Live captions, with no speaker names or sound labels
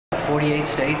48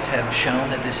 states have shown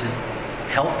that this has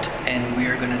helped, and we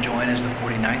are going to join as the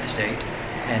 49th state.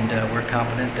 And we're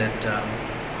confident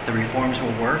that the reforms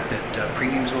will work, that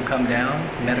premiums will come down,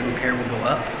 medical care will go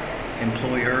up,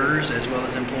 employers as well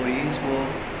as employees will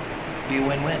be a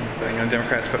win-win.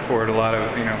 Democrats put forward a lot of,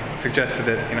 suggested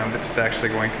that, this is actually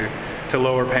going to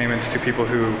lower payments to people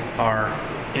who are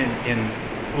in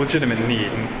legitimate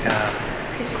need.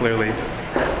 Clearly,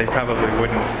 they probably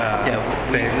wouldn't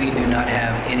say. We do not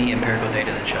have any empirical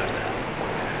data that shows that.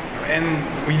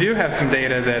 And we do have some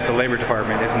data that the Labor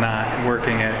Department is not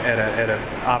working at an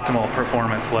optimal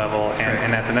performance level,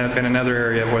 and that's been another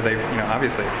area where they've,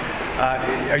 obviously.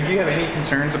 Do you have any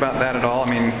concerns about that at all?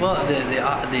 Well,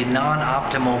 the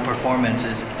non-optimal performance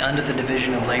is under the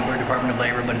Division of Labor, Department of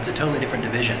Labor, but it's a totally different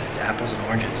division. It's apples and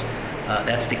oranges.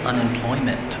 That's the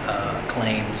unemployment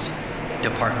claims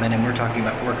department, and we're talking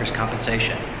about workers'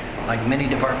 compensation. Like many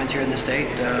departments here in the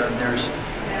state, there's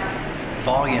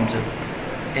volumes of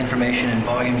information and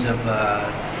volumes of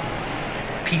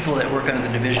people that work under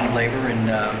the Division of Labor, and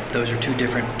those are two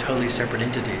different, totally separate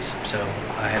entities. So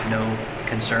I have no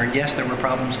concern. Yes, there were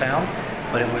problems found,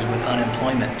 but it was with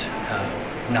unemployment,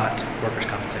 not workers'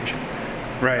 compensation.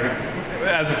 Right.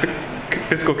 As a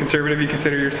fiscal conservative, you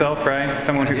consider yourself, right?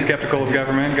 Someone who's skeptical of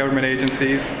government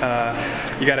agencies.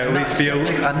 You got to at least feel.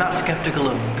 I'm not skeptical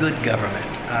of good government.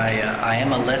 I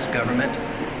am a less government,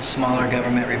 smaller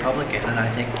government Republican, and I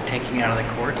think taking it out of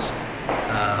the courts,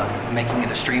 making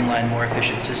it a streamlined, more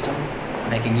efficient system,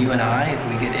 making you and I,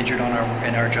 if we get injured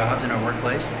in our jobs, in our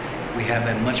workplace, we have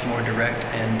a much more direct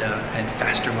and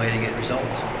faster way to get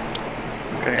results.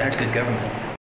 Okay. That's good government.